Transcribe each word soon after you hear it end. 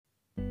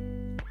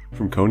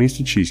From conies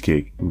to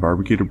cheesecake and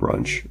barbecue to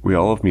brunch, we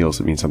all have meals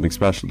that mean something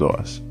special to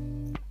us.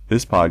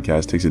 This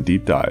podcast takes a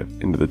deep dive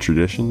into the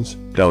traditions,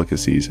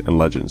 delicacies, and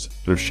legends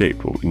that have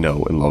shaped what we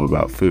know and love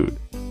about food.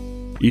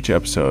 Each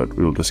episode,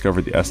 we will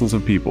discover the essence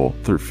of people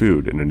through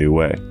food in a new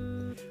way.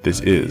 This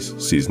is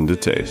Seasoned to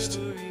Taste.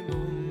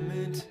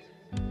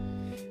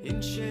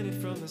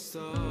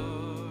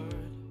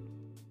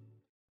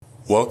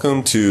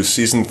 Welcome to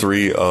Season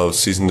 3 of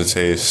Seasoned to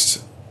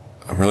Taste.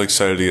 I'm really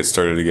excited to get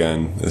started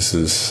again. This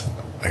is,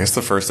 I guess,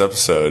 the first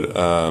episode.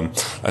 I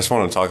just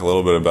want to talk a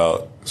little bit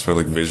about sort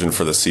of like vision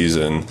for the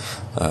season.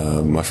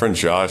 My friend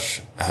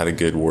Josh had a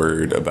good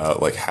word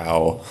about like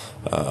how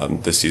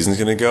this season's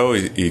going to go.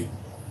 He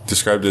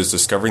described it as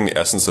discovering the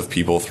essence of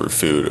people through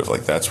food. Of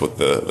like that's what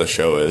the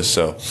show is.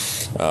 So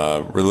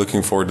we're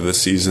looking forward to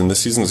this season. This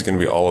season is going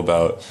to be all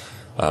about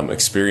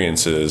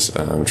experiences.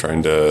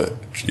 Trying to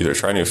either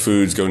try new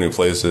foods, go new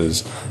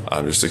places,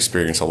 just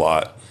experience a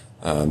lot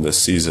this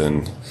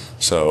season.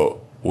 So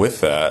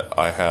with that,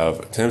 I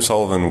have Tim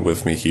Sullivan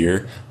with me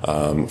here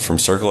from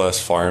Circle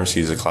S Farms.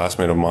 He's a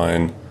classmate of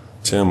mine.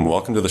 Tim,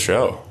 welcome to the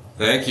show.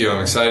 Thank you.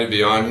 I'm excited to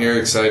be on here.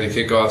 Excited to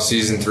kick off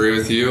Season 3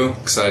 with you.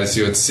 Excited to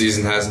see what the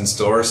season has in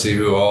store. See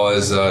who all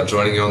is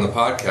joining you on the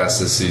podcast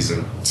this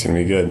season. It's going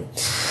to be good.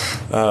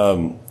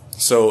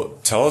 So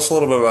tell us a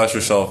little bit about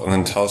yourself and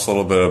then tell us a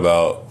little bit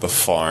about the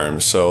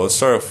farm. So let's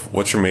start off.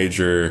 What's your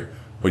major?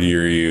 What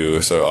year are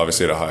you? So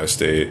obviously at Ohio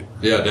State.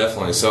 Yeah,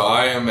 definitely. So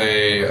I am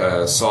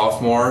a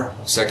sophomore,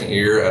 second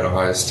year at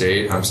Ohio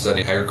State. I'm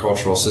studying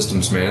agricultural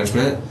systems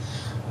management.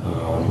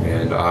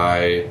 And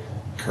I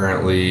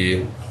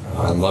currently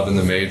I'm loving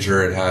the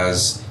major. It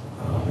has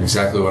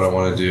exactly what I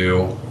want to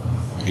do.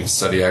 I get to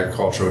study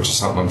agriculture, which is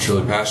something I'm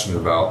truly passionate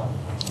about.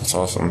 That's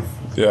awesome.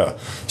 Yeah.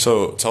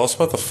 So tell us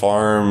about the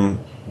farm.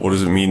 What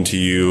does it mean to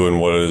you,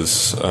 and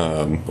what's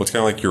kind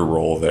of like your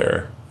role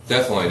there?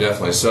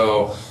 Definitely.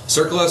 So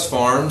Circle S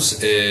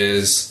Farms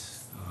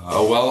is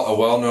a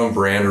well-known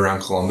brand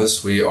around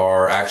Columbus. We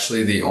are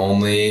actually the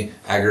only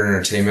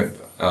agri-entertainment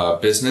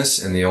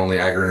business and the only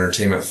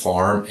agri-entertainment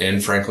farm in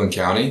Franklin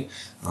County.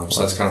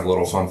 So that's kind of a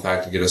little fun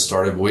fact to get us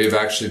started. But we have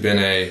actually been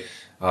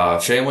a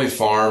family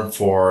farm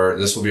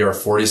this will be our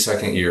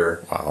 42nd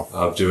year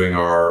of doing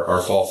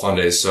our fall fun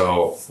days.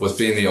 So with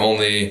being the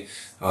only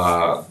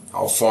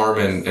farm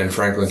in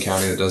Franklin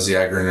County that does the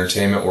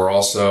agri-entertainment, we're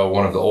also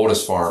one of the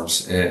oldest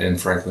farms in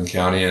Franklin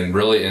County and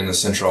really in the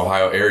central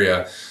Ohio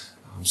area.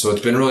 So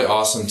it's been really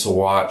awesome to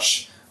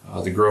watch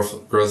the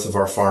growth of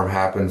our farm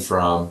happen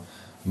from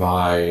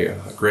my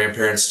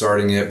grandparents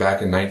starting it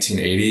back in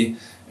 1980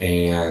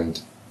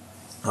 and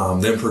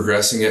then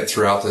progressing it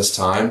throughout this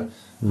time.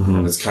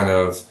 It's kind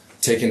of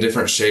taken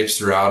different shapes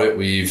throughout it.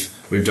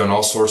 We've done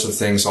all sorts of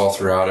things all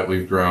throughout it.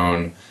 We've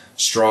grown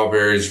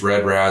strawberries,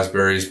 red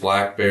raspberries,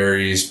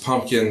 blackberries,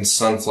 pumpkins,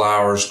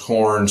 sunflowers,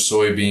 corn,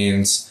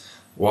 soybeans,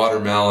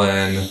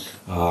 watermelon,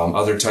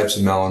 other types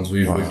of melons.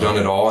 We've done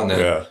it all. And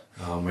then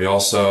we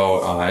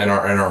also in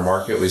our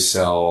market we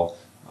sell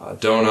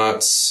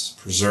donuts,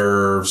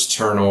 preserves,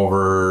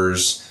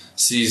 turnovers,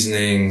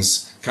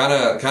 seasonings. Kind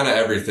of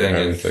everything.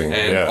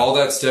 And all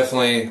that's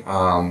definitely,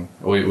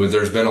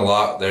 there's been a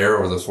lot there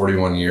over the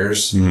 41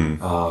 years.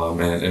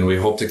 And we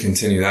hope to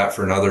continue that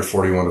for another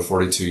 41 to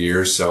 42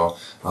 years. So,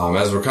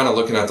 as we're kind of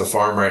looking at the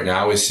farm right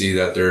now, we see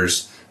that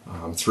there's,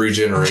 3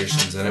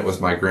 generations in it with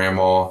my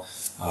grandma,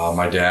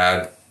 my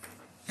dad,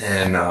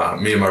 and,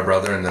 me and my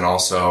brother, and then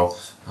also,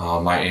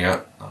 my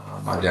aunt,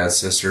 my dad's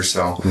sister.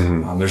 So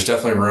there's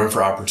definitely room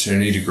for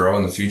opportunity to grow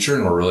in the future,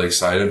 and we're really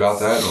excited about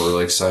that, and we're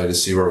really excited to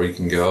see where we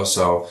can go.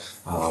 So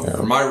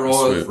my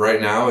role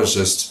right now is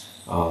just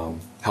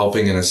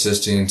helping and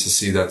assisting to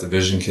see that the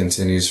vision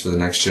continues for the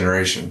next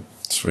generation.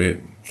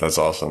 Sweet. That's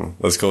awesome.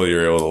 That's cool that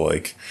you're able to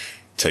like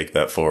take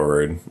that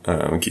forward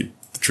and keep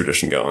the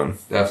tradition going.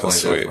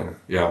 Definitely.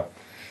 Yeah.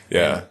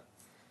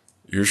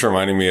 You're just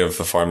reminding me of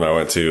the farm that I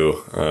went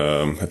to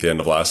at the end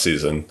of last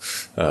season.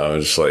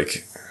 Just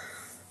like,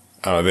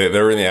 I don't know,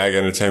 they were in the ag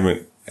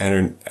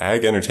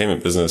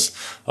entertainment business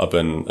up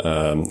in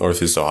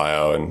Northeast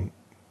Ohio, and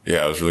it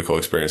was a really cool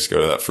experience to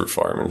go to that fruit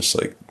farm and just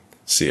like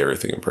see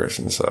everything in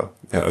person. So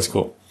that's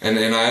cool. And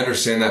I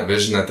understand that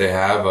vision that they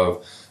have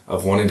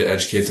of wanting to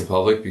educate the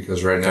public,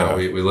 because right now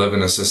we live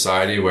in a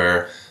society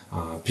where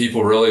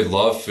people really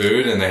love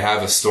food and they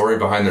have a story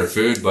behind their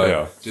food,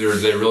 but do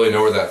they really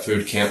know where that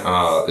food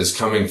is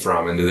coming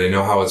from, and do they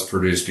know how it's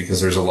produced?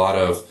 Because there's a lot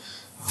of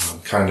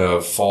kind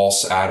of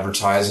false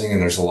advertising,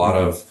 and there's a lot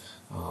of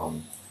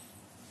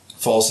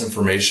false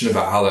information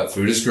about how that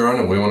food is grown,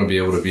 and we want to be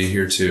able to be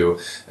here to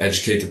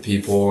educate the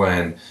people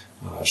and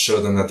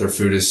show them that their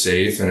food is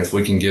safe. And if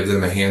we can give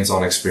them a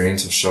hands-on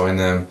experience of showing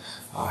them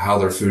how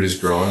their food is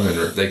growing, and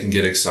they can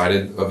get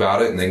excited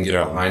about it and they can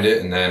get behind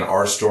it, and then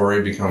our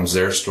story becomes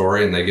their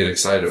story and they get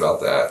excited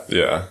about that.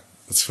 Yeah,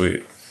 that's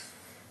sweet.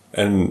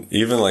 And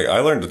even like I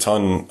learned a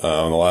ton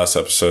on the last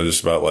episode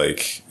just about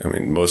like, I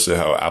mean, mostly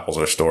how apples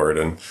are stored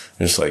and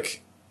just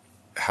like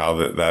how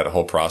that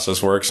whole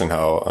process works and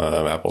how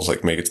apples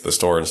like make it to the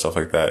store and stuff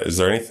like that. Is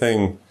there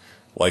anything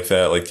like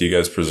that? Like, do you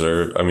guys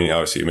preserve? I mean,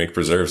 obviously you make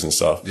preserves and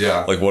stuff.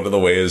 Yeah. Like, what are the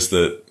ways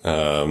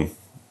that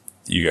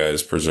you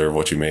guys preserve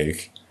what you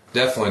make?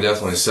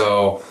 Definitely.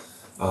 So,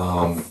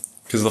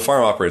 because the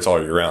farm operates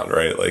all year round,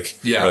 right? Like,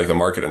 yeah. Like the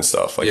market and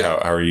stuff. Like, how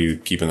are you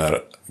keeping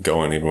that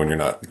going even when you're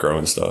not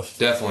growing stuff?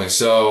 Definitely.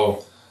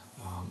 So,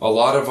 a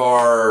lot of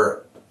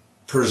our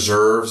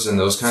preserves and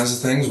those kinds of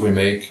things we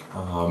make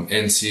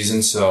in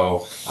season.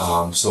 So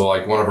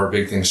like one of our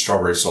big things,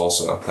 strawberry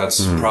salsa.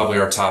 That's probably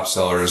our top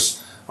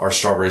sellers, our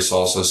strawberry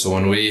salsa. So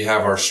when we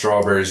have our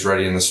strawberries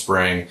ready in the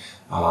spring,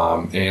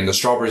 and the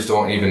strawberries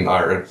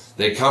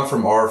they come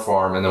from our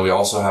farm, and then we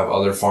also have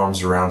other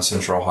farms around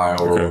Central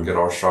Ohio where we'll get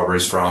our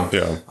strawberries from.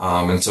 Yeah.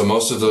 And so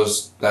most of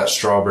that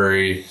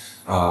strawberry,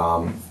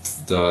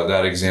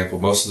 that example,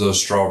 most of those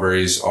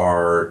strawberries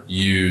are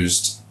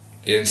used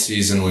in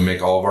season. We make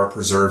all of our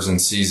preserves in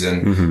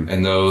season,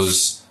 and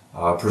those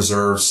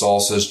preserves,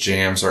 salsas,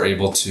 jams are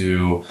able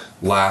to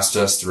last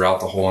us throughout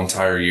the whole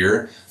entire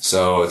year.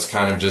 So it's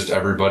kind of just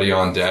everybody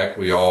on deck.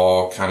 We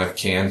all kind of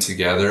can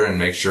together and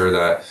make sure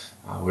that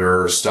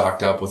we're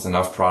stocked up with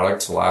enough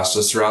product to last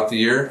us throughout the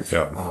year.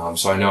 Yeah.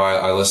 So I know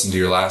I listened to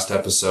your last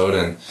episode,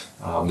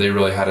 and they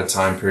really had a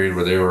time period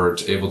where they were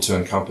able to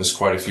encompass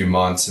quite a few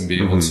months and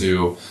be able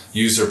to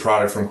use their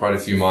product from quite a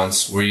few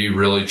months. We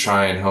really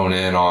try and hone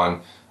in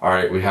on, all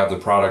right, we have the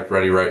product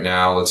ready right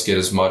now. Let's get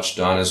as much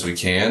done as we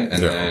can,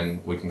 and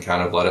then we can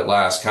kind of let it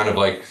last. Kind of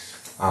like,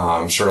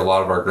 I'm sure a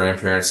lot of our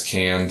grandparents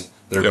canned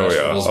their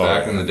vegetables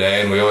back in the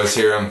day, and we always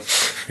hear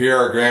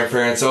our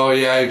grandparents, oh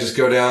yeah, you just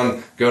go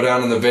down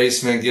in the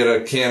basement, get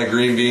a can of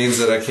green beans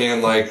that I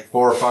canned like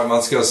 4 or 5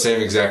 months ago.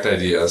 Same exact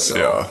idea. So.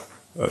 Yeah,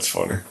 that's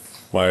funny.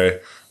 My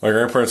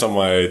grandparents on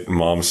my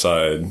mom's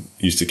side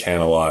used to can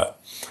a lot,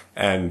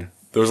 and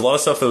there was a lot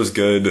of stuff that was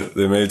good.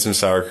 They made some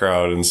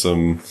sauerkraut and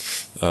some,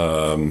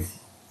 I'm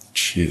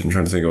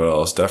trying to think of what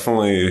else.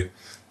 Definitely,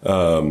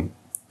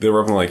 they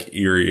were up in like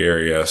Erie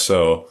area.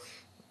 So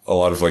a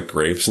lot of like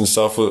grapes and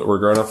stuff were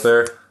growing up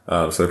there.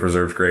 So they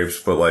preserved grapes,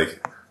 but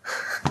like,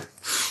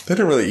 they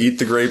didn't really eat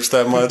the grapes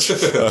that much.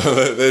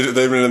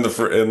 They've been in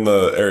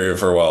the area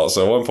for a while.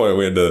 So at one point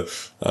we had to,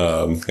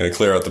 kind of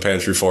clear out the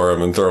pantry for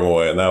them and throw them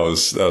away. And that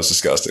was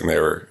disgusting.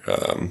 They were,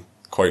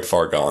 quite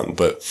far gone,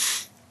 but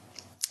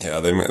yeah,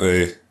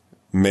 they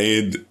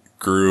made,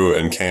 grew,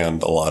 and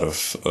canned a lot of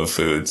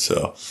food.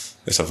 So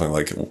it's something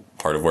like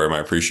part of where my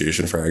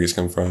appreciation for Aggies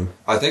come from.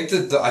 I think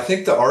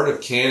the art of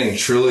canning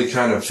truly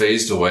kind of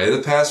phased away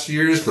the past few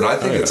years, but I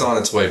think it's on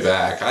its way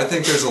back. I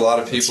think there's a lot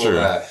of people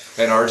that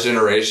in our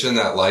generation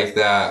that like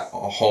that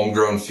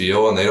homegrown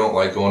feel, and they don't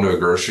like going to a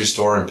grocery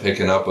store and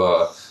picking up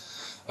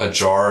a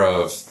jar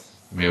of,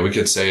 I mean, we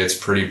could say it's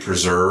pretty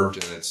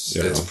preserved and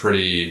it's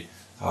pretty,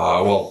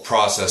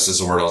 processed is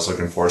the word I was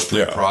looking for. It's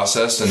pretty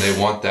processed, and they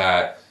want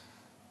that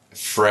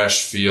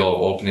fresh feel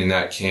of opening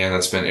that can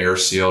that's been air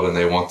sealed, and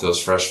they want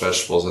those fresh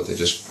vegetables that they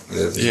just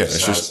had.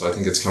 So I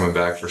think it's coming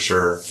back for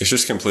sure. It's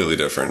just completely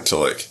different to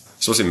like,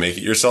 supposed to make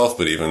it yourself,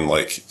 but even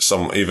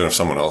if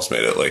someone else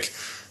made it, like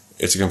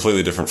it's a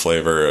completely different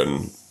flavor,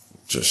 and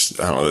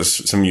just, I don't know,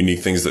 there's some unique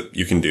things that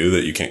you can do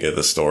that you can't get at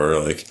the store.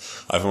 Like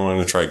I've been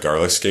wanting to try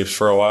garlic scapes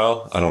for a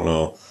while. I don't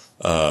know,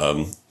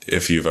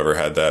 if you've ever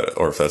had that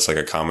or if that's like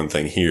a common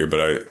thing here,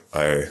 but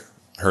I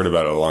heard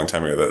about it a long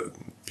time ago that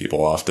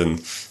people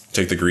often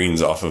take the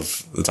greens off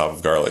of the top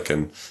of garlic,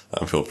 and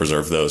people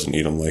preserve those and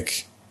eat them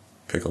like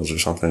pickles or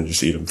something,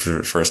 just eat them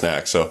for a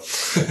snack. So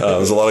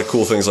there's a lot of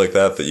cool things like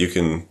that you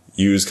can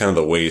use kind of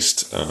the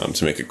waste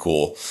to make a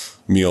cool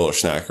meal or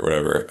snack or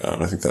whatever.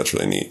 I think that's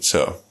really neat.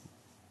 So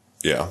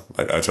yeah,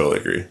 I totally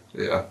agree.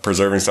 Yeah.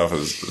 Preserving stuff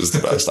is the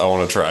best. I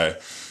want to try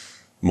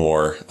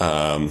more.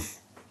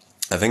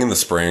 I think in the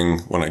spring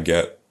when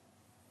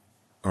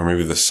or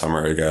maybe this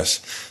summer, I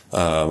guess,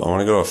 I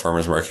want to go to a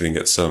farmer's market and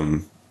get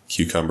some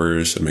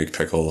cucumbers and make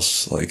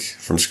pickles like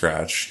from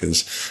scratch,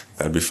 because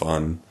that'd be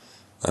fun.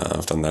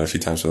 I've done that a few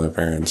times with my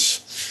parents.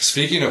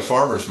 Speaking of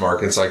farmers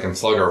markets, I can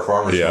plug our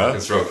farmers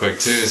markets real quick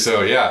too.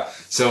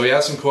 So we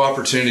have some cool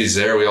opportunities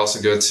there. We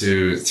also go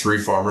to 3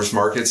 farmers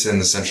markets in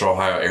the Central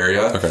Ohio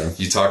area. Okay.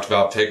 You talked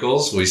about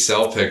pickles. We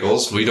sell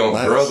pickles. We don't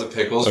grow the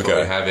pickles, but we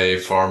have a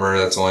farmer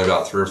that's only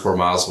about 3 or 4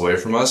 miles away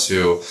from us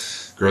who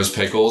grows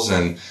pickles,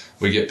 and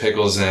we get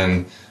pickles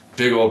in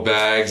big old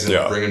bags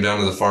and bring them down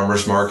to the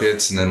farmers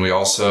markets. And then we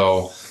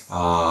also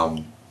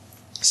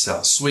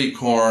sell sweet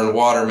corn,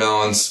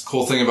 watermelons.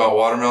 Cool thing about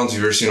watermelons,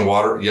 you've ever seen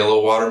a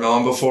yellow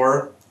watermelon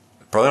before?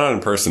 Probably not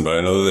in person, but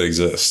I know that they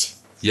exist.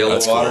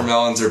 Yellow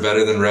watermelons are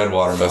better than red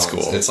watermelons. That's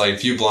cool. It's like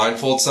if you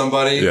blindfold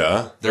somebody,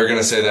 they're going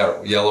to say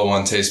that yellow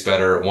one tastes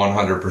better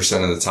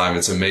 100% of the time.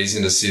 It's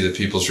amazing to see the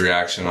people's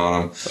reaction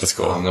on them. That's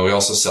cool. Then we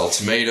also sell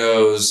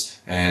tomatoes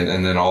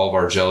and then all of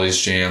our jellies,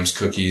 jams,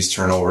 cookies,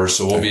 turnovers.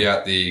 So we'll be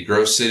at the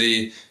Grove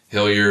City,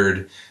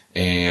 Hilliard,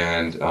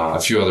 and a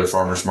few other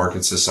farmers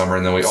markets this summer.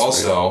 And then we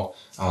also,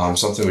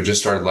 something we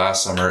just started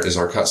last summer is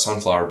our cut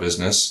sunflower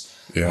business,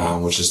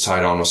 which is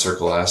tied on with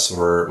Circle S.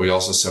 So we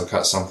also sell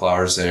cut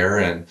sunflowers there,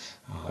 and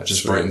It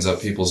just brightens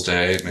up people's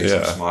day. It makes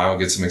them smile,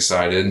 gets them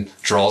excited,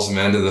 draws them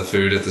into the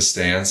food at the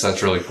stands.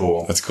 That's really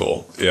cool. That's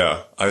cool.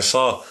 Yeah. I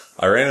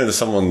ran into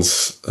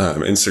someone's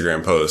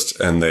Instagram post,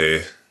 and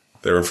they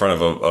were in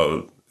front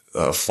of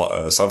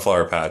a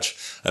sunflower patch,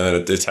 and then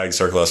it tagged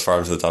Circle S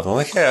Farms at the top. I'm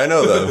like, hey, I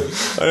know them.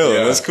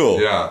 Them. That's cool.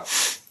 Yeah.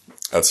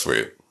 That's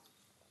sweet.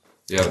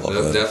 Yeah,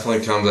 that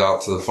definitely comes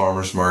out to the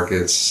farmers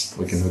markets.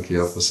 We can hook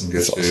you up with some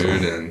good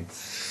food, and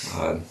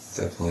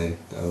definitely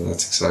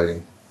that's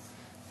exciting.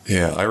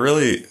 Yeah,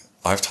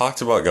 I've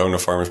talked about going to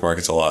farmers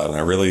markets a lot, and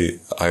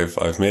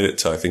I've made it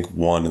to, I think,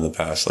 one in the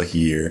past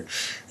year.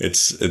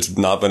 It's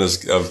not been as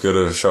good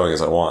of a showing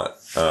as I want.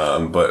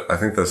 But I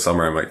think this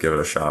summer I might give it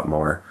a shot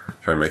more,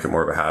 try and make it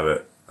more of a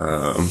habit.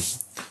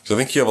 So I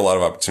think you have a lot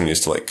of opportunities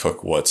to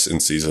cook what's in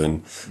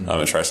season,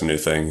 and try some new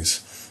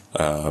things.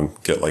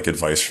 Get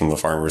advice from the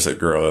farmers that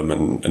grow them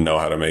and know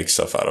how to make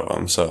stuff out of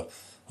them. So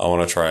I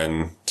want to try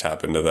and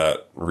tap into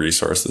that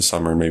resource this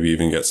summer, maybe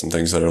even get some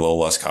things that are a little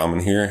less common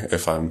here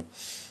if I'm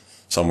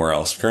somewhere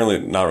else.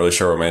 Currently not really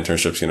sure what my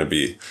internship's going to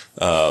be.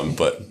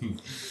 But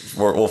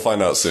we'll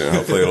find out soon.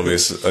 Hopefully it'll be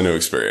a new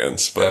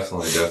experience. But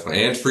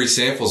Definitely. And free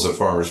samples at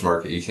farmers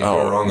market. You can't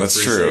go wrong with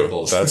free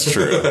samples. That's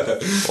true.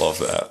 Love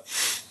that.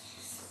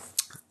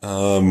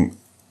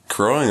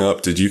 Growing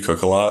up, did you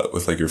cook a lot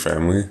with your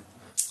family?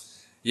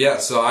 Yeah,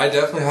 so I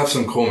definitely have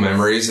some cool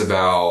memories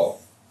about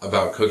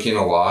cooking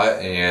a lot,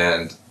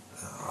 and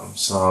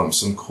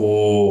some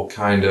cool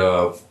kind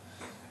of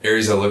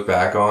areas I look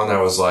back on that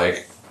was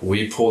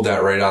we pulled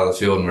that right out of the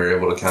field and we were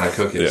able to kind of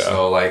cook it. Yeah.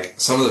 So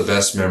some of the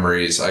best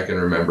memories I can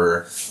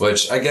remember,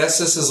 which I guess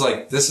this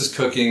is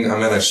cooking.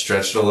 I'm going to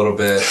stretch it a little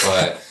bit,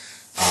 but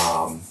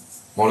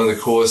one of the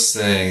coolest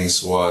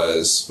things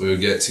was we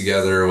would get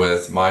together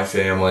with my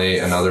family,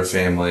 another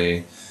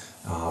family,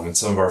 and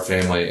some of our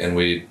family, and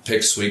we'd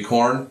pick sweet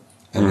corn,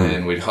 and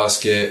then we'd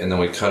husk it, and then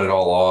we'd cut it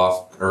all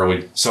off,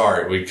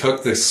 we'd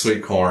cook the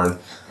sweet corn,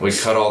 we'd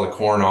cut all the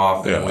corn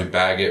off, and then we'd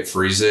bag it,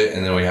 freeze it,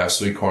 and then we have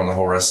sweet corn the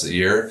whole rest of the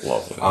year.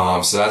 Lovely.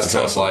 So that's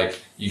kind awesome. Of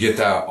you get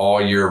that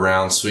all year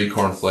round sweet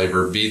corn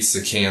flavor, beats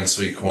the canned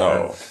sweet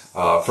corn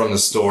from the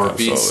store,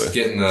 beats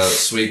getting the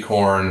sweet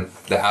corn,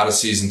 the out of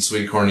season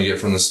sweet corn you get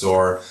from the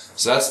store.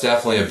 So that's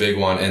definitely a big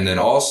one. And then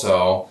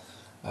also,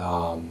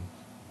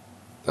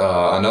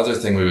 another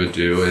thing we would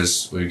do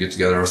is we would get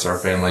together with our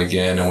family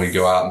again, and we'd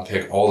go out and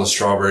pick all the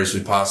strawberries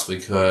we possibly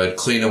could,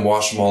 clean them,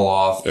 wash them all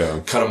off,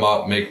 cut them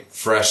up, make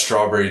fresh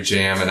strawberry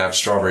jam, and have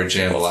strawberry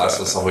jam to last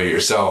us the whole year.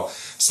 So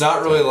it's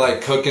not really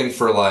cooking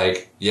for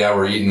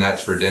we're eating that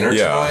for dinner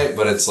tonight,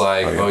 but it's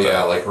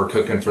we're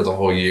cooking for the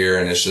whole year,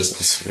 and it's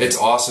just, it's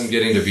awesome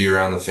getting to be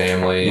around the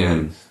family,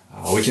 and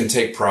we can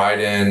take pride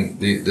in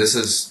this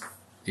is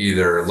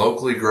either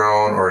locally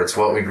grown or it's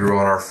what we grew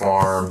on our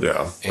farm.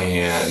 Yeah.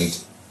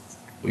 And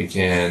we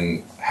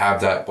can have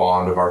that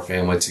bond of our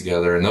family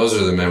together. And those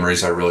are the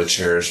memories I really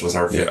cherish with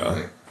our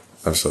family. Yeah,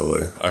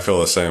 absolutely. I feel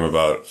the same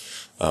about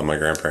my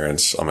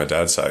grandparents on my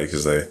dad's side,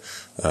 because they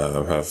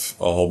have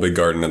a whole big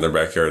garden in their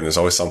backyard, and there's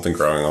always something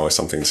growing, always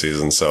something in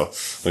season. So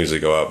we usually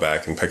go out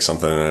back and pick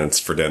something, and it's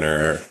for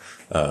dinner.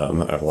 I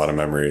have a lot of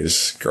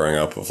memories growing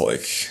up of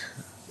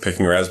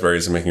picking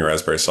raspberries and making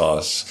raspberry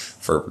sauce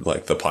for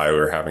the pie we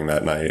were having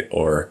that night.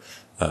 Or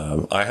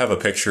I have a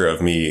picture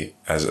of me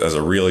as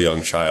a real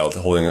young child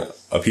holding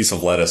a piece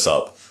of lettuce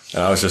up,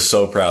 and I was just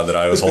so proud that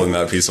I was holding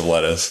that piece of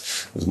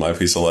lettuce. It was my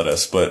piece of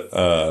lettuce. But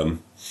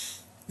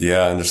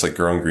and just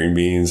growing green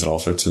beans and all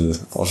sorts of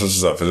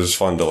stuff. It was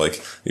fun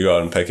to you go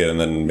out and pick it and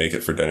then make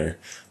it for dinner.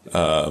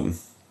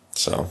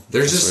 So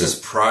there's just this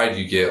pride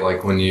you get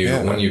when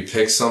you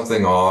pick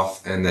something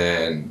off, and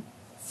then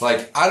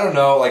I don't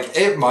know,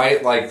 it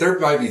might, there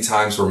might be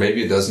times where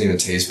maybe it doesn't even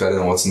taste better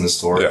than what's in the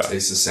store. Yeah. It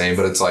tastes the same,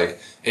 but it's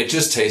it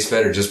just tastes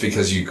better just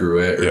because you grew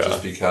it, or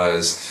just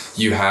because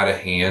you had a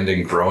hand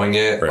in growing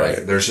it. Right.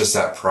 There's just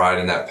that pride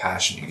and that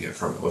passion you get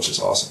from it, which is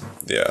awesome.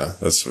 Yeah,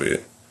 that's sweet.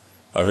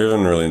 I've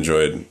even really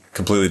enjoyed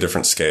completely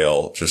different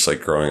scale, just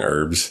growing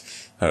herbs.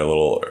 I had a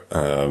little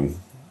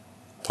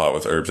pot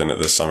with herbs in it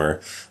this summer.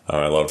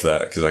 I loved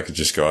that because I could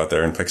just go out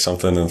there and pick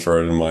something and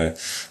throw it in my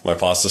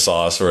pasta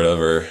sauce or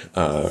whatever.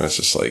 It's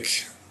just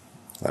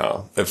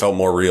it felt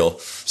more real.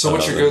 So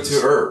what's your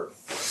go-to herb?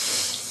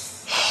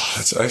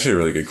 That's actually a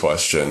really good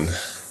question.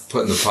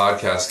 Putting the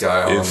podcast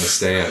guy on the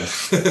stand.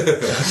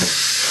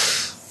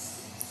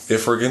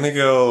 If we're going to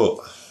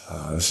go,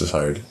 this is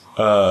hard.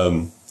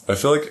 I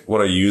feel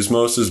what I use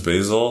most is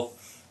basil.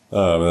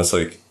 And that's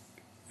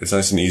it's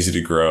nice and easy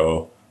to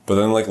grow. But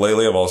then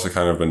lately I've also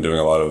kind of been doing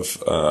a lot of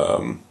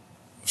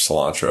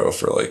cilantro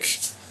for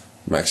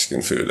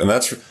Mexican food. And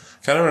that's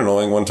kind of an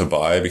annoying one to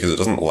buy because it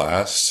doesn't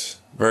last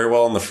very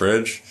well in the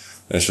fridge.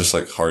 And it's just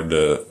hard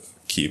to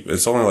keep.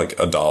 It's only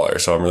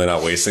 $1, so I'm really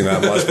not wasting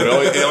that much. But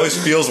it always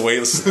feels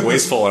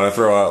wasteful when I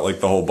throw out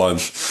the whole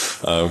bunch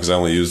because I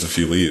only used a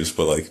few leaves.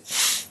 But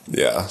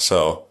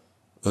so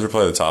those are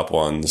probably the top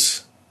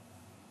ones.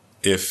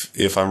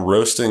 If I'm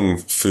roasting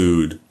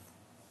food,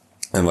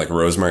 and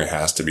rosemary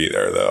has to be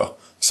there though.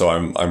 So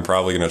I'm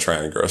probably going to try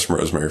and grow some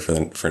rosemary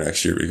for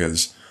next year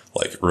because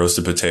like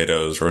roasted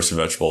potatoes, roasted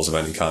vegetables of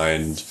any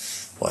kind.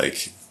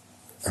 Like,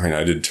 I mean,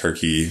 I did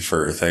turkey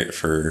for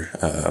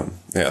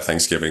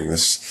Thanksgiving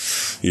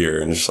this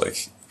year, and just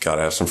like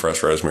gotta have some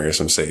fresh rosemary,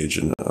 some sage,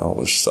 and all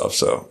this stuff.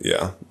 So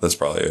yeah, that's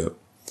probably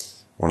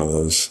one of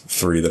those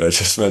 3 that I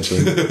just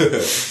mentioned.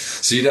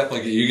 So you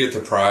definitely get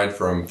the pride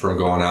from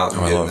going out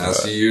and getting that.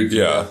 So you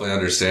definitely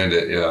understand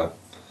it. Yeah,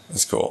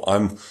 that's cool.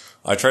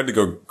 I tried to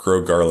go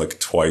grow garlic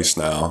twice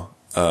now.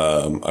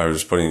 I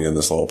was putting it in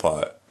this little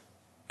pot,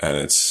 and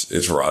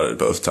it's rotted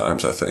both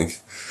times, I think.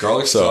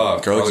 Garlic's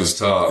tough. Garlic's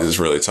tough. Is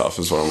really tough,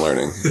 is what I'm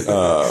learning.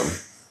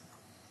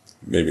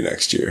 Maybe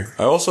next year.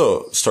 I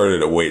also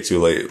started it way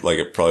too late. Like,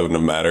 it probably wouldn't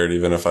have mattered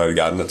even if I had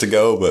gotten it to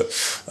go, but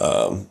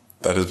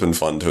that has been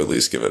fun to at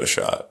least give it a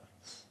shot.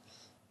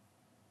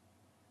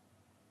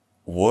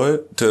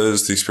 What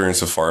does the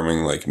experience of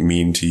farming like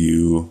mean to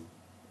you?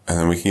 And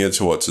then we can get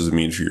to what does it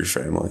mean for your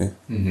family.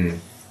 Mm-hmm.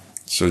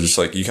 So just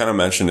like you kind of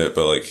mentioned it,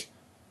 but like,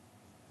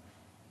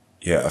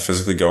 yeah,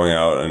 physically going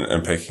out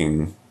and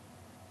picking,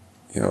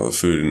 the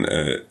food and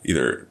it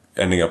either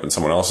ending up in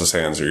someone else's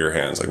hands or your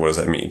hands. Like, what does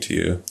that mean to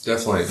you?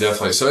 Definitely.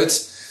 So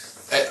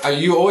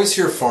you always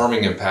hear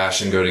farming and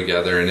passion go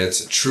together, and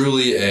it's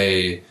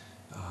truly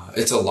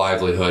it's a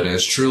livelihood, and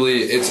it's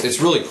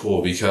really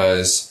cool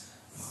because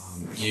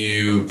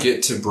you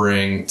get to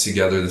bring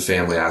together the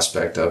family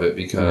aspect of it,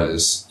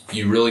 because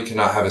you really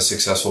cannot have a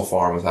successful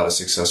farm without a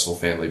successful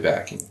family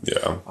backing.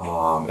 Yeah.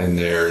 And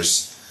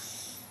there's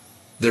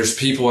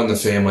people in the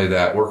family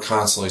that we're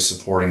constantly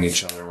supporting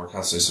each other.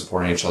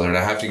 And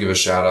I have to give a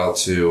shout out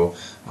to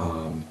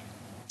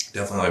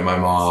definitely like my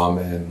mom,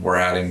 and we're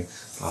adding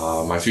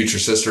my future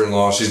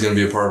sister-in-law. She's going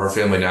to be a part of our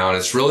family now. And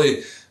it's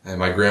really, and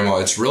my grandma,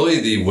 it's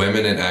really the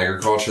women in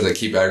agriculture that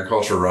keep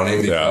agriculture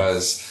running,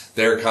 because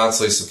they're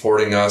constantly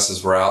supporting us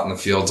as we're out in the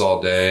fields all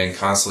day and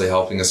constantly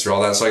helping us through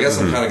all that. So I guess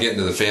I'm kind of getting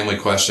to the family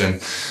question,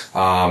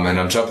 and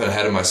I'm jumping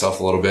ahead of myself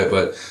a little bit,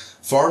 but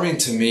farming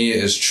to me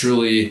is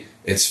truly,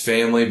 it's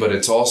family, but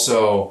it's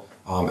also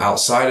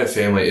outside of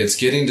family. It's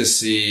getting to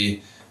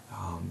see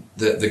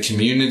the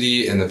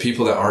community and the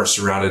people that aren't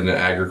surrounded in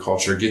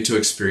agriculture get to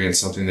experience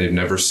something they've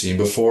never seen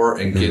before,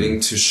 and getting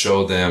to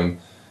show them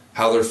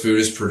how their food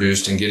is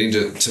produced, and getting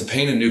to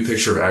paint a new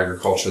picture of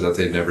agriculture that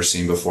they've never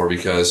seen before.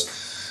 Because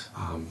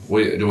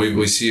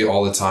we see it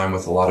all the time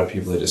with a lot of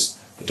people. They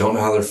don't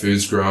know how their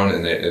food's grown,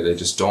 and they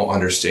just don't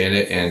understand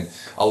it. And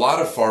a lot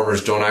of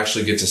farmers don't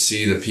actually get to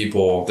see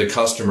the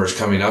customers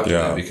coming up to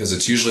them, because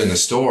it's usually in the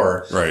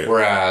store. Right.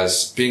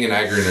 Whereas being an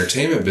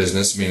agri-entertainment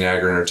business, being an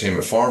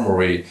agri-entertainment farm where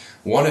we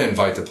want to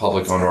invite the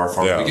public onto our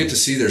farm, we get to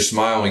see their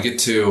smile, and we get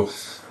to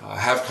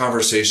have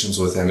conversations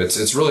with them.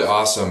 It's really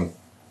awesome.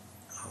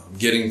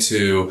 Getting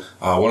to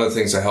one of the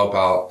things I help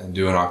out and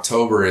do in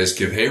October is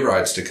give hay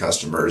rides to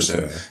customers,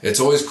 and it's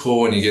always cool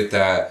when you get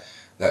that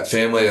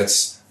family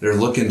they're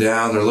looking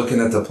down, they're looking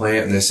at the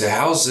plant, and they say,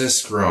 "How's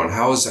this grown?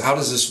 How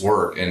does this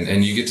work?"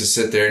 And you get to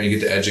sit there and you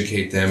get to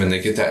educate them, and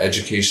they get that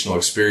educational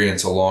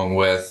experience along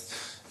with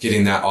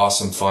getting that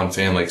awesome, fun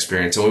family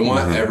experience. And we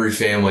want every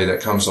family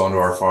that comes onto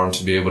our farm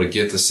to be able to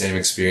get the same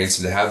experience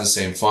and to have the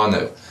same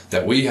fun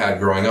that we had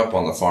growing up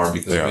on the farm,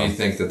 because we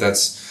think that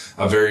that's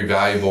a very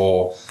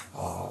valuable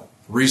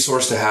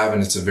resource to have,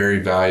 and it's a very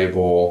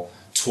valuable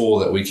tool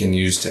that we can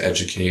use to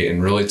educate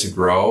and really to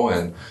grow.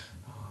 And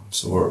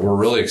so we're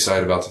really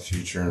excited about the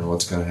future and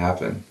what's going to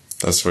happen.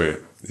 That's sweet.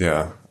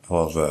 Yeah, I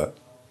love that.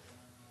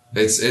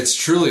 It's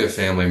truly a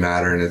family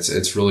matter, and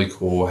it's really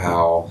cool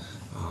how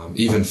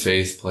even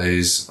faith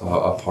plays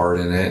a part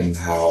in it, and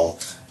how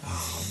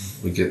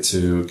we get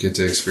to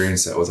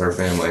experience that with our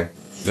family.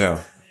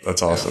 Yeah,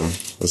 that's awesome.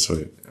 That's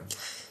sweet.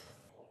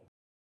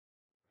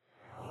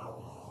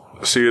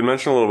 So you had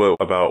mentioned a little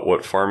bit about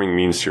what farming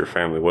means to your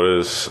family. What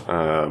does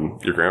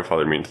your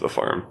grandfather mean to the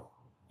farm?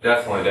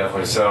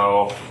 Definitely.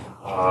 So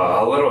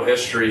a little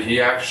history. He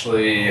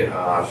actually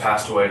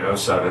passed away in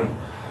 2007.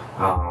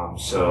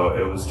 So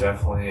it was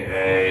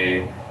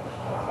definitely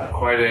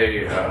quite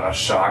a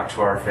shock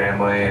to our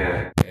family,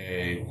 and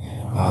a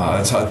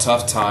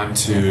tough time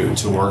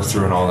to work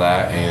through and all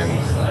that. And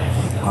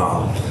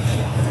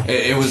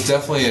it was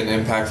definitely an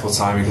impactful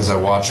time, because I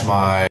watched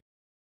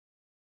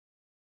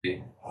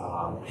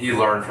he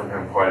learned from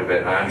him quite a bit,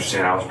 and I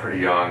understand I was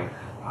pretty young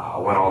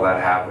when all that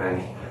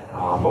happened,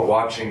 but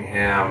watching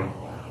him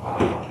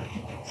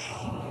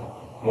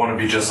want to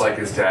be just like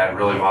his dad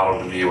really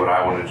modeled to me what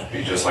I wanted to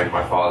be just like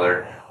my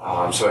father.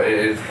 So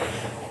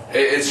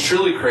it's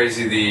truly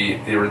crazy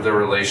the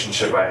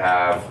relationship I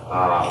have,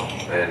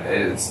 and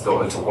it's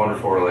a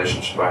wonderful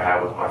relationship I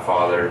have with my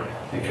father,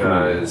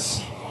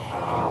 because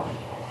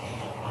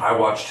I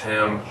watched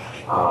him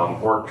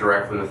work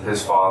directly with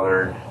his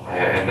father,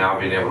 and now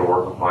being able to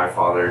work with my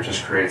father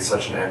just creates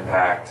such an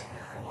impact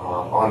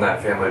on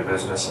that family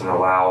business, and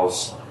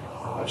allows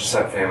just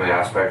that family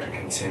aspect to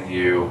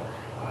continue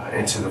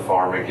into the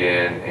farm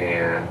again,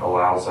 and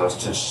allows us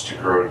to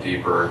grow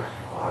deeper.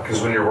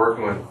 Because when you're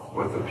working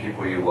with the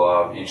people you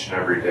love each and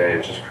every day,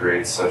 it just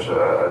creates such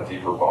a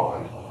deeper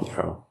bond.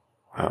 Yeah,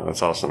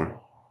 that's awesome.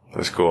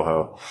 That's cool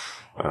how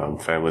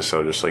family's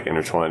so just like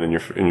intertwined in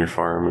your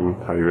farm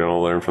and how you're able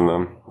to learn from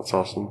them. That's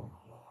awesome.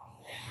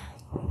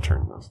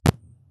 Turn this.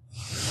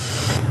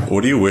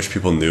 What do you wish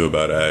people knew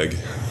about ag?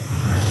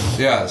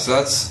 Yeah, so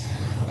that's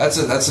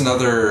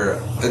another.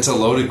 It's a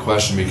loaded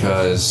question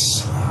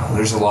because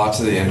there's a lot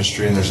to the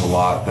industry and there's a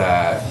lot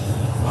that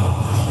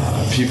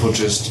people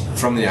just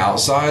from the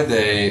outside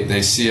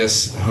they see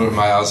us.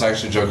 I was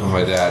actually joking with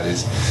my dad.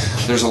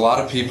 There's a lot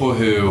of people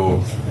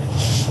who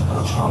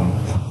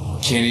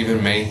can't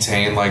even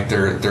maintain like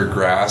their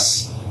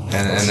grass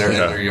and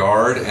their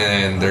yard,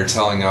 and they're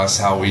telling us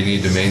how we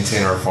need to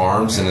maintain our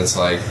farms, and it's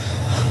like,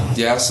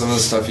 yeah, some of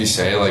the stuff you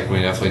say, like,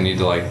 we definitely need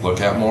to like look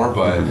at more,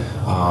 but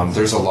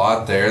there's a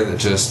lot there that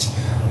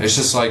it's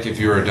just like if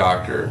you were a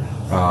doctor.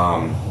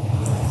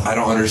 I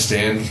don't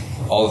understand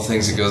all the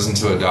things that goes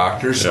into a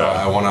doctor, so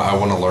I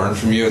want to learn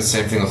from you. It's the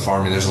same thing with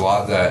farming. There's a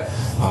lot that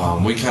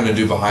we kind of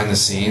do behind the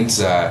scenes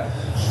that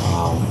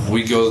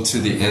we go to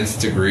the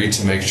nth degree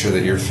to make sure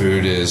that your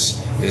food is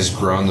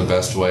grown the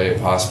best way it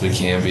possibly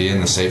can be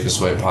and the safest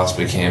way it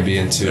possibly can be,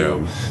 and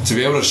to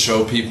be able to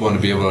show people and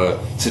to be able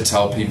to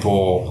tell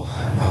people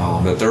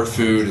that their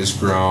food is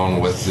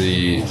grown with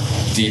the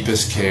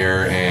deepest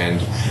care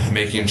and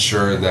making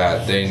sure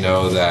that they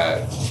know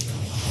that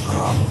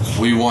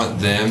we want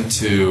them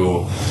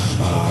to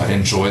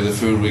enjoy the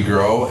food we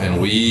grow,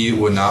 and we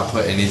would not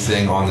put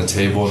anything on the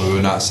table, and we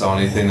would not sell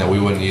anything that we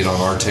wouldn't eat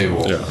on our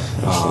table.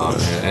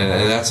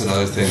 And that's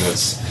another thing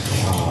that's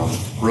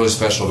really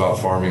special about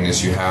farming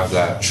is you have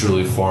that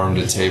truly farm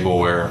to table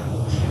where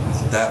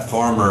that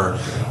farmer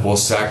will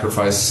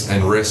sacrifice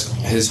and risk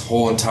his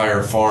whole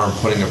entire farm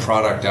putting a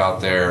product out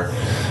there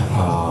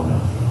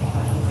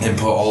and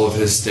put all of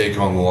his stake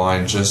on the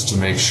line just to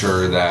make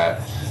sure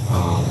that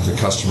the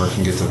customer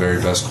can get the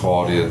very best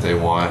quality that they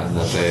want and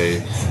that they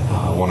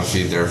want to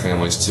feed their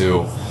families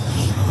too.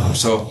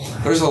 So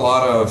there's a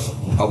lot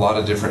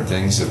of different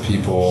things that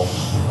people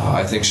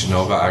I think should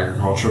know about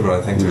agriculture, but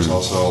I think there's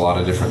also a lot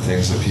of different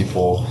things that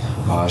people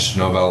should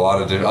know about a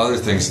lot of other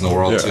things in the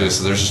world too.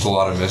 So there's just a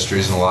lot of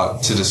mysteries and a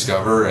lot to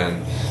discover,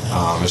 and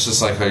it's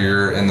just like how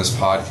you're in this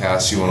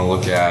podcast, you want to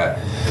look at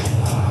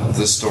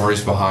the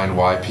stories behind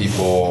why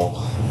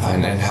people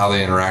and how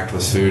they interact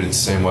with food. It's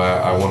the same way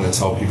I want to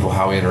tell people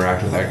how we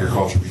interact with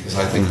agriculture, because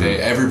I think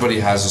everybody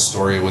has a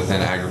story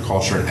within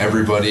agriculture, and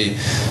everybody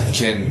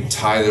can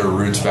tie their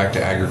roots back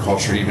to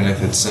agriculture, even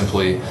if it's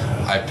simply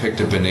I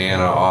picked a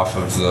banana off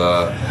of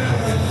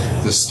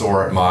the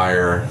store at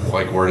Meijer.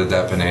 Like, where did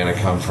that banana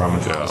come from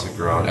and how was it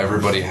grown?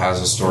 Everybody has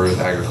a story with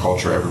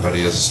agriculture.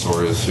 Everybody has a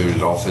story with food.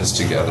 It all fits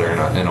together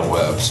in a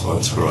web, so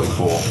it's really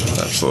cool.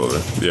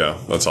 Absolutely. Yeah,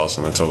 that's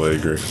awesome. I totally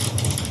agree.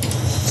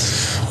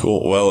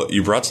 Cool. Well,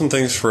 you brought some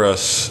things for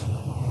us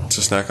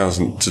to snack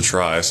on, to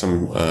try,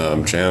 some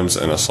jams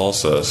and a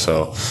salsa.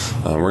 So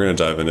we're going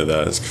to dive into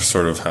that. It's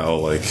sort of how,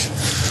 like,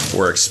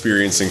 we're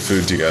experiencing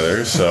food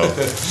together. So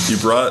you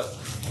brought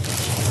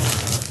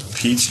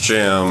peach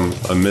jam,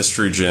 a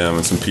mystery jam,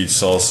 and some peach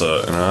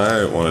salsa, and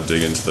I want to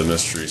dig into the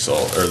mystery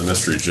the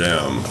mystery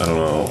jam. I don't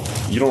know.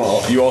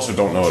 You also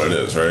don't know what it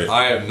is, right?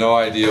 I have no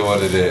idea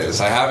what it is.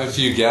 I have a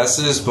few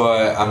guesses,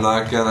 but I'm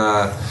not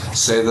gonna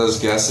say those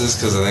guesses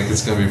because I think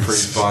it's gonna be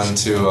pretty fun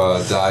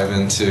to dive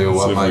into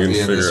what might be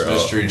in this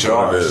mystery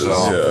jar.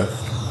 Yeah.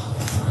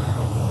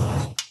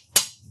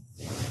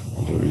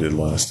 What we did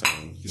last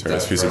time. Tear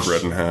this piece of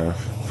bread in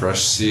half.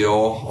 Fresh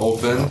seal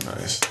open. Oh,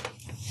 nice.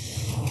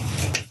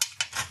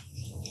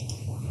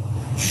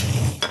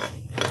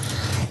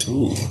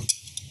 Ooh,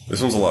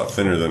 this one's a lot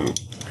thinner than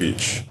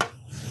peach.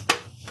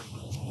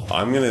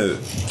 I'm gonna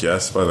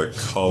guess by the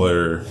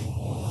color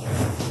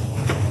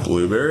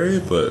blueberry,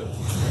 but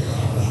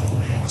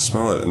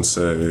smell it and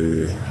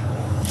say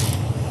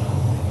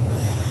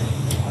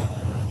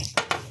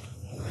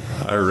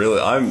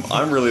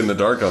I'm really in the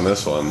dark on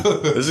this one.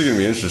 This is gonna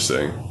be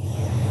interesting.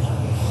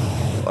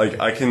 Like,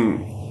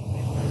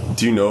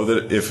 do you know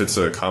that if it's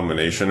a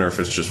combination or if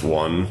it's just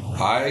one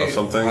of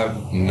something? I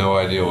have no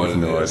idea what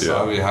it is. So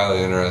I'll be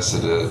highly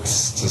interested to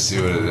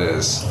see what it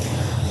is.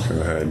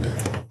 Go ahead.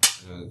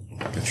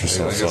 Get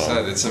yourself some. Like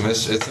I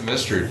said, it's a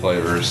mystery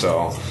flavor,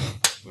 so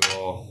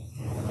we'll...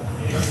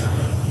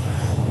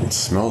 It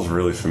smells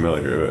really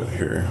familiar, but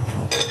here,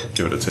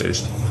 give it a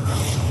taste.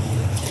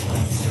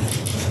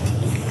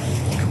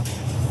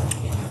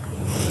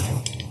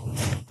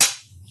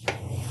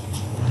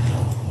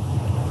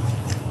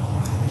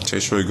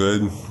 Tastes really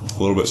good, a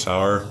little bit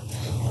sour.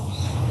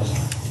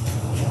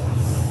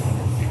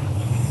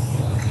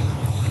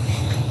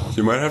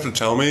 You might have to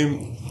tell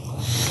me,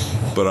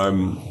 but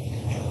I'm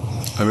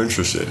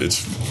interested.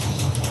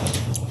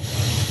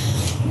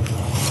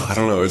 I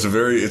don't know. It's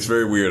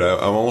very weird.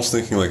 I'm almost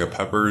thinking like a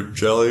pepper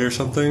jelly or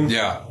something.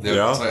 Yeah.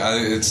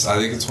 It's I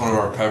think it's one of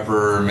our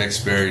pepper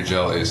mixed berry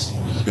jellies.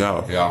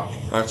 Yeah.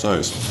 That's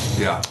nice.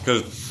 Yeah.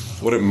 Because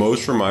what it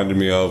most reminded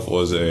me of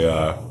was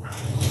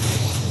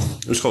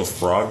it was called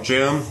frog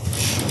jam.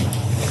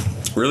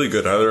 Really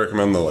good. I highly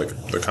recommend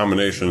the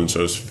combination.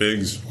 So it's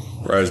figs,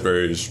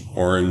 raspberries,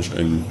 orange,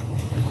 and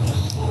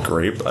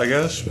grape, I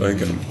guess. I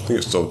think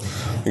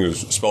it was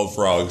spelled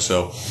frog,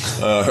 so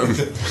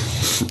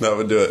that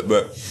would do it.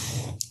 But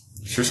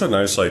it's just a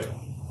nice, like,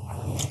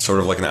 sort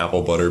of like an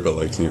apple butter, but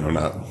like, you know,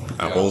 not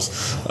apples.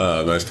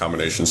 Nice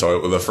combination.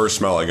 So the first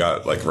smell I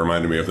got like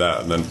reminded me of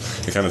that, and then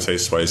it kind of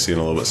tastes spicy and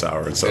a little bit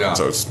sour and stuff. Yeah. And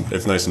so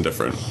it's nice and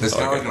different. It's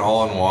kind of like an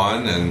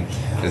all-in-one, and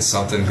it's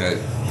something that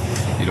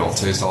you don't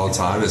taste all the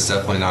time. It's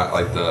definitely not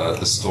like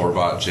the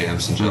store-bought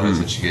jams and jellies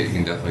that you get. You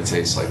can definitely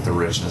taste like the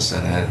richness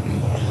in it.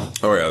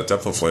 Oh yeah, the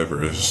depth of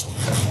flavor is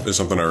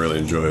something I really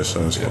enjoy.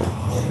 So it's cool.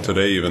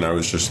 Today even I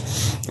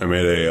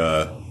made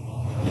a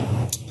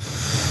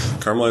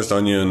caramelized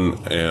onion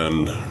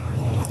and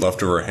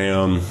leftover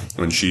ham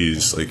and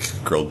cheese, like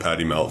grilled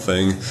patty melt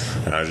thing,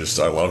 and I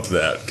loved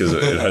that because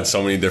it had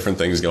so many different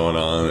things going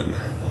on. And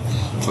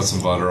put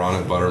some butter on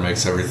it. Butter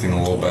makes everything a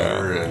little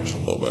better. And a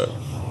little bit.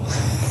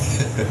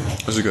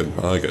 This is good.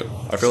 I like it.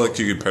 I feel like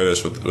you could pair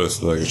this with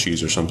like a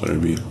cheese or something.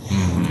 It'd be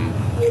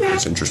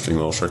it's interesting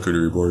little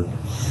charcuterie board.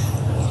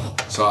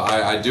 So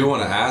I do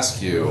want to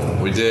ask you,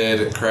 we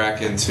did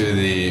crack into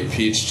the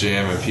peach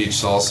jam and peach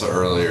salsa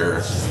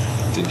earlier.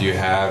 Did you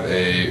have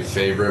a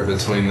favorite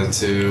between the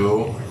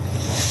two?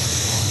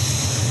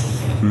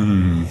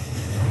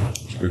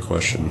 Good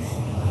question.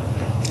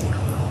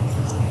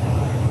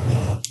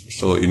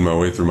 Still eating my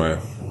way through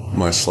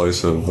my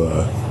slice of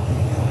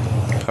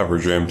pepper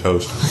jam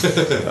toast.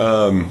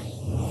 I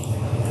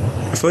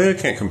feel like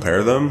I can't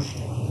compare them,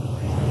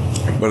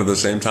 but at the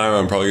same time,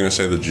 I'm probably going to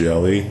say the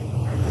jelly.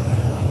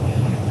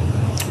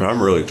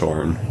 I'm really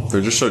torn.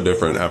 They're just so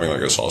different having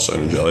like a salsa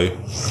and a jelly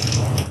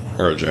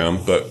or a jam,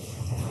 but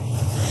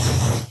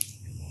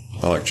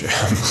I like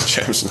jam.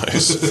 Jam's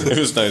nice. It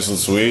was nice and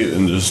sweet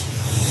and just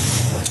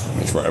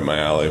it's right up my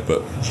alley,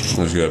 but it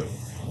was good.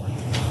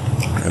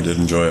 I did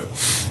enjoy it.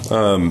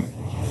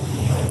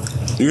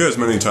 You guys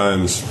many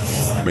times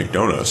make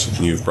donuts,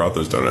 and you've brought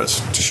those donuts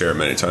to share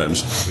many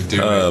times. We do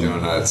make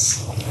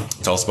donuts.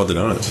 Tell us about the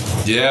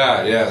donuts.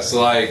 Yeah.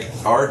 So like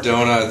our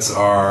donuts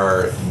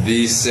are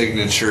the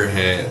signature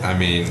hit. I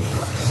mean,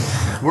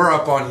 we're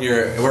up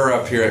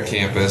here at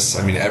campus.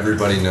 I mean,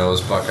 everybody knows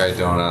Buckeye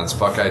Donuts.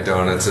 Buckeye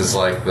Donuts is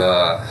like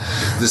the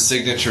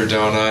signature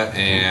donut,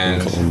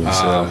 and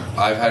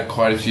I've had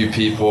quite a few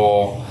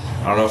people.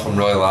 I don't know if I'm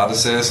really allowed to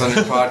say this on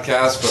your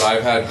podcast, but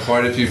I've had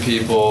quite a few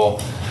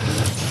people.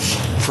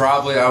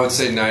 Probably, I would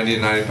say 90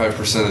 to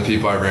 95% of the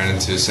people I ran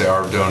into say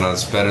our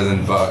donuts better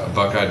than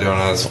Buckeye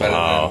Donuts,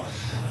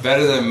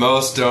 better than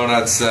most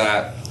donuts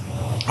that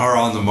are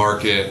on the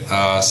market.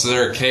 So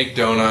they're a cake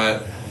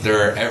donut.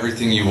 They're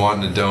everything you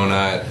want in a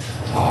donut.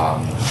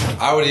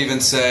 I would even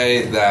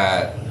say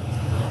that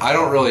I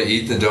don't really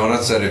eat the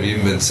donuts that have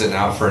even been sitting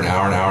out for an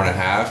hour and a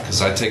half,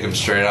 because I take them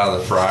straight out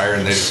of the fryer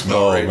and they just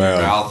melt right in your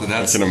mouth. And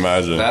I can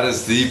imagine. That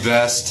is the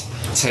best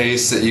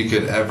taste that you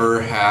could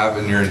ever have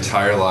in your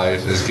entire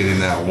life, is getting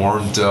that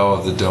warm dough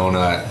of the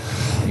donut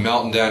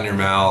melting down your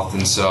mouth.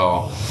 And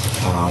so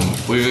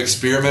we've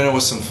experimented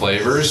with some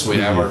flavors. We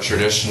have our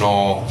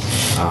traditional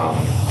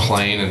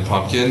plain and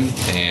pumpkin,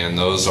 and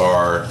those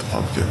are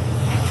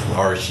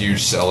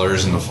huge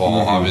sellers in the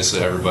fall. Obviously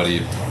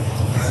everybody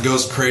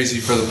goes crazy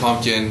for the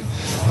pumpkin,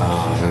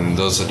 and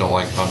those that don't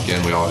like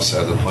pumpkin, we always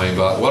have the plain.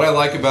 But what I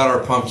like about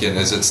our pumpkin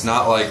is it's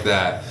not like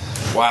that,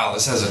 wow,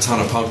 this has a ton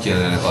of pumpkin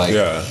in it. Like,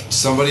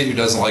 somebody who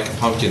doesn't like a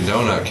pumpkin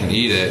donut can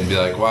eat it and be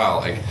like, wow,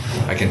 like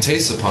I can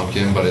taste the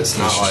pumpkin, but it's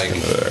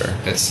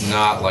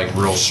not like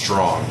real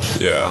strong.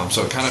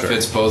 So it kind of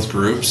fits both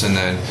groups. And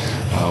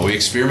then we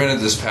experimented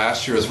this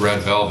past year with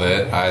red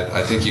velvet.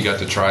 I think you got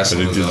to try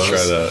some of those. I did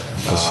try that.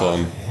 That's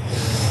fun.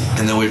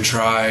 And then we've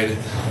tried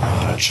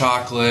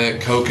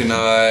chocolate,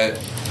 coconut,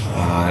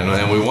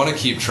 and we want to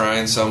keep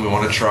trying some. We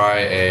want to try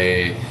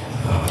a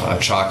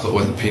chocolate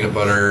with a peanut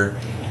butter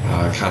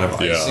kind of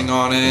icing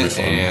on it.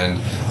 And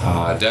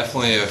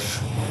definitely,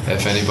 if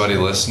anybody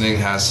listening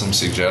has some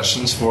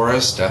suggestions for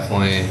us,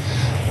 definitely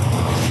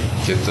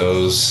get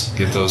those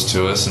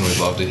to us, and we'd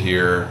love to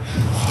hear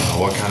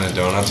what kind of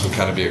donuts would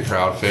kind of be a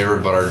crowd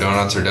favorite. But our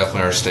donuts are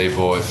definitely our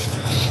staple.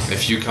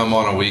 If you come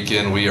on a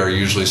weekend, we are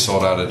usually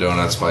sold out of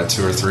donuts by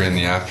 2 or 3 in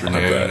the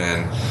afternoon,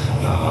 and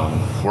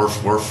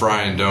we're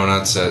frying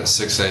donuts at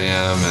 6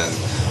 a.m.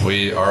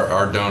 and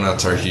our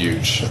donuts are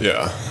huge.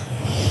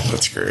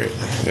 That's great.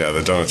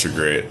 The donuts are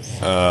great.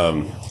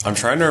 I'm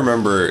trying to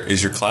remember,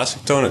 is your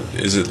classic donut,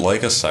 is it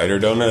like a cider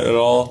donut at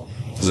all?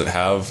 Does it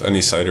have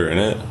any cider in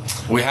it?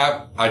 I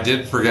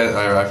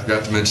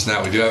forgot to mention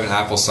that we do have an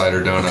apple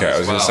cider donut. Okay, I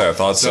was going to say, I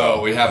thought so.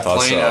 So we have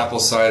plain apple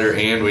cider,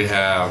 and we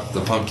have the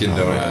pumpkin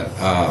donut.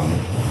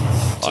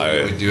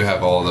 We do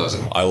have all of those.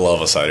 I love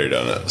a cider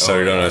donut.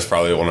 Cider donut is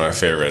probably one of my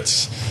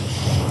favorites.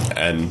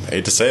 And I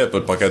hate to say it,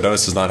 but Buckeye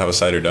Donuts does not have a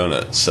cider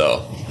donut,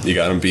 so you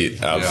got them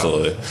beat.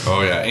 Absolutely.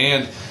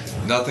 And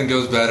nothing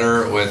goes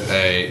better with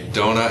a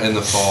donut in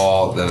the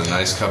fall than a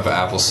nice cup of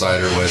apple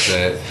cider with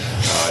it.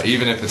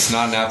 Even if it's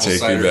not an apple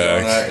cider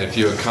donut, if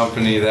you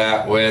accompany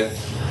that with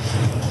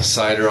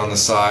cider on the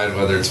side,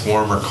 whether it's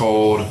warm or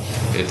cold,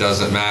 it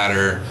doesn't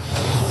matter.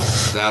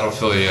 That'll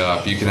fill you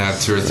up. You can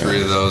have 2 or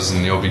 3 of those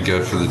and you'll be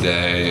good for the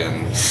day.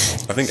 And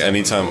I think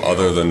anytime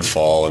other than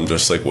fall, I'm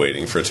just like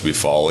waiting for it to be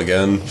fall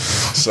again.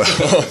 So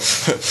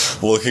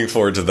looking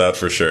forward to that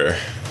for sure.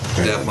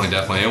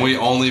 Definitely. And we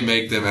only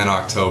make them in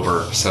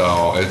October,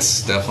 so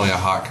it's definitely a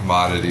hot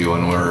commodity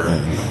when we're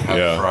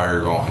have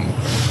fryer going.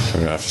 I'm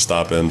going to have to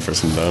stop in for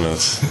some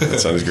donuts. That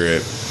sounds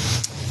great.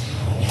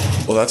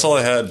 Well, that's all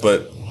I had,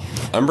 but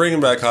I'm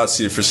bringing back Hot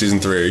Seat for season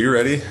 3. Are you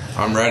ready?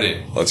 I'm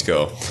ready. Let's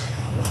go.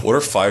 What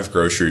are 5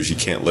 groceries you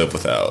can't live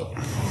without?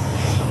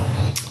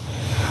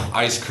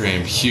 Ice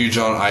cream. Huge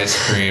on ice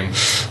cream.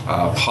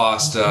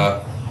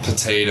 Pasta.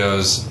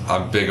 Potatoes.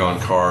 I'm big on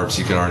carbs.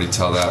 You can already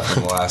tell that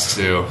from the last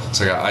 2.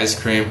 So I got ice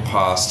cream,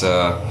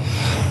 pasta,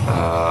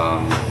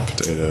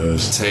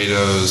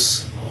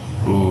 potatoes.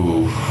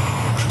 Ooh,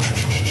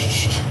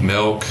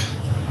 milk,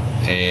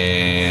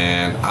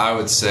 and I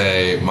would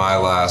say my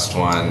last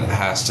one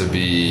has to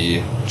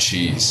be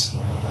cheese.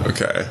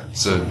 Okay.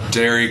 So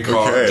dairy and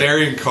carbs.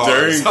 Dairy and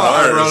carbs.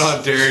 I run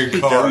on dairy and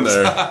carbs.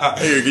 There.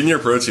 Hey, you're getting your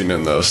protein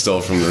in though, still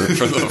from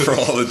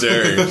all the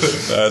dairy.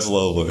 That's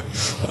lovely.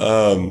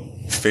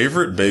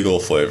 Favorite bagel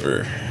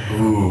flavor?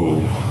 Ooh,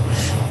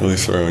 really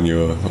throwing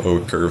you a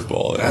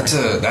curveball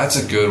there. That's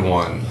a good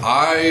one.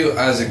 I,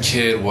 as a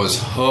kid,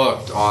 was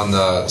hooked on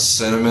the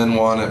cinnamon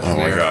one at Panera. Oh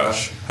my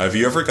gosh! Have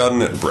you ever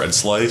gotten it bread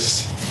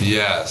sliced?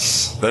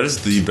 Yes. That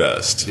is the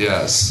best.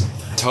 Yes.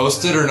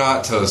 Toasted or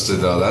not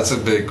toasted though? That's a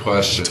big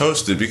question.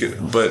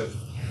 Toasted, but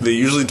they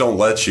usually don't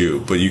let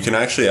you. But you can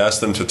actually ask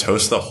them to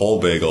toast the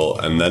whole bagel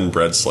and then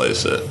bread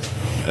slice it,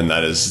 and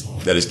that is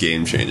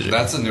game changing.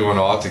 That's a new one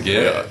I'll have to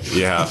get. Yeah,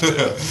 you have to,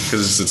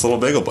 because it's little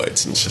bagel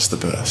bites and it's just the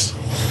best.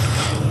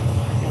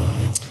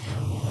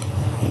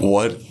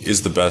 What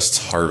is the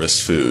best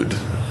harvest food?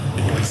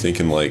 I'm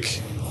thinking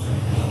like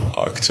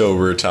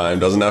October time.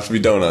 Doesn't have to be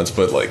donuts,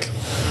 but like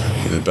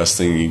the best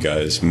thing you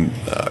guys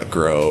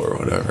grow or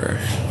whatever.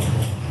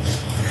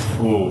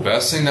 Ooh,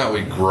 best thing that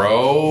we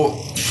grow.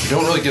 We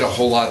don't really get a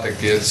whole lot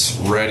that gets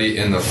ready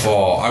in the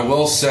fall. I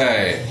will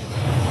say,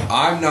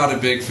 I'm not a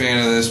big fan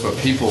of this, but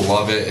people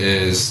love it.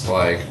 Is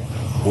like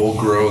we'll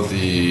grow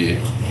the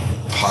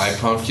pie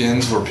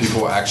pumpkins where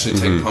people actually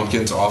take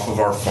pumpkins off of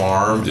our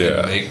farm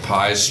and make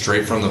pies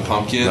straight from the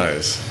pumpkin.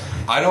 Nice.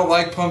 I don't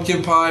like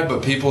pumpkin pie,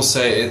 but people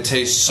say it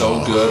tastes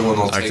so good when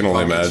they'll take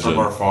pumpkins from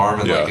our farm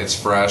and like it's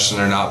fresh and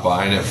they're not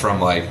buying it from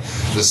like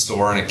the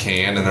store in a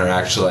can and they're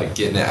actually like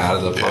getting it out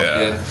of the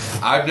pumpkin.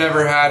 I've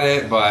never had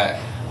it, but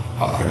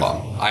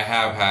I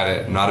have had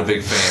it. I'm not a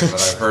big fan,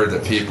 but I've heard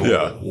that people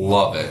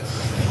love it.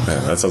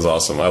 Man, that sounds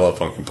awesome. I love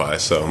pumpkin pie,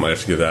 so I might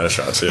have to give that a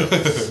shot too.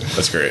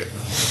 That's great.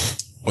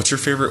 What's your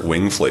favorite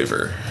wing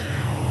flavor?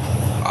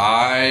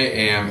 I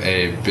am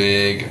a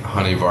big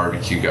honey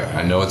barbecue guy.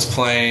 I know it's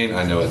plain.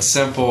 I know it's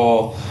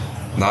simple.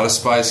 Not a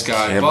spice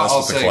guy. But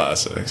I'll say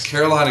classics.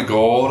 Carolina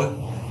Gold.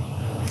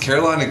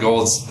 Carolina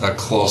Gold's a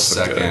close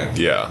second.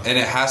 Yeah. And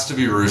it has to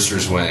be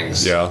Rooster's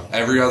Wings. Yeah.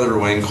 Every other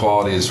wing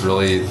quality is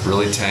really,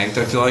 really tanked,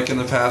 I feel like, in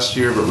the past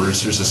year, but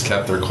Rooster's has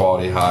kept their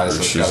quality high,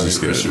 so it's got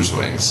to be Rooster's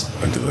Wings.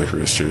 I do like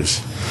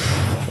Roosters.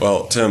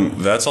 Well,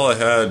 Tim, that's all I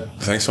had.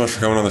 Thanks so much for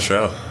coming on the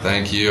show.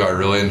 Thank you. I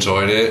really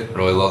enjoyed it.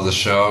 Really love the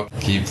show.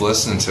 Keep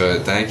listening to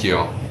it. Thank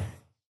you.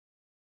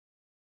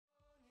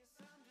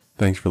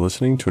 Thanks for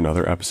listening to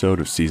another episode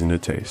of Season to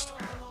Taste.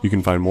 You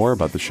can find more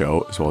about the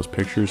show as well as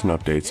pictures and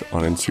updates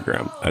on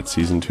Instagram at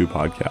Season2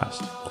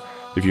 Podcast.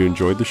 If you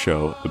enjoyed the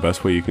show, the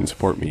best way you can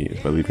support me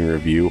is by leaving a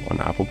review on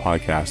Apple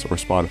Podcasts or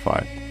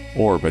Spotify,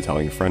 or by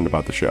telling a friend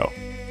about the show.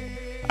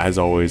 As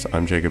always,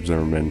 I'm Jacob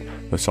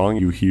Zimmerman. The song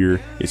you hear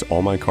is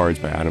All My Cards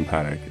by Adam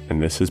Paddock,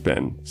 and this has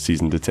been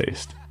Season to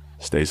Taste.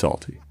 Stay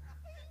salty.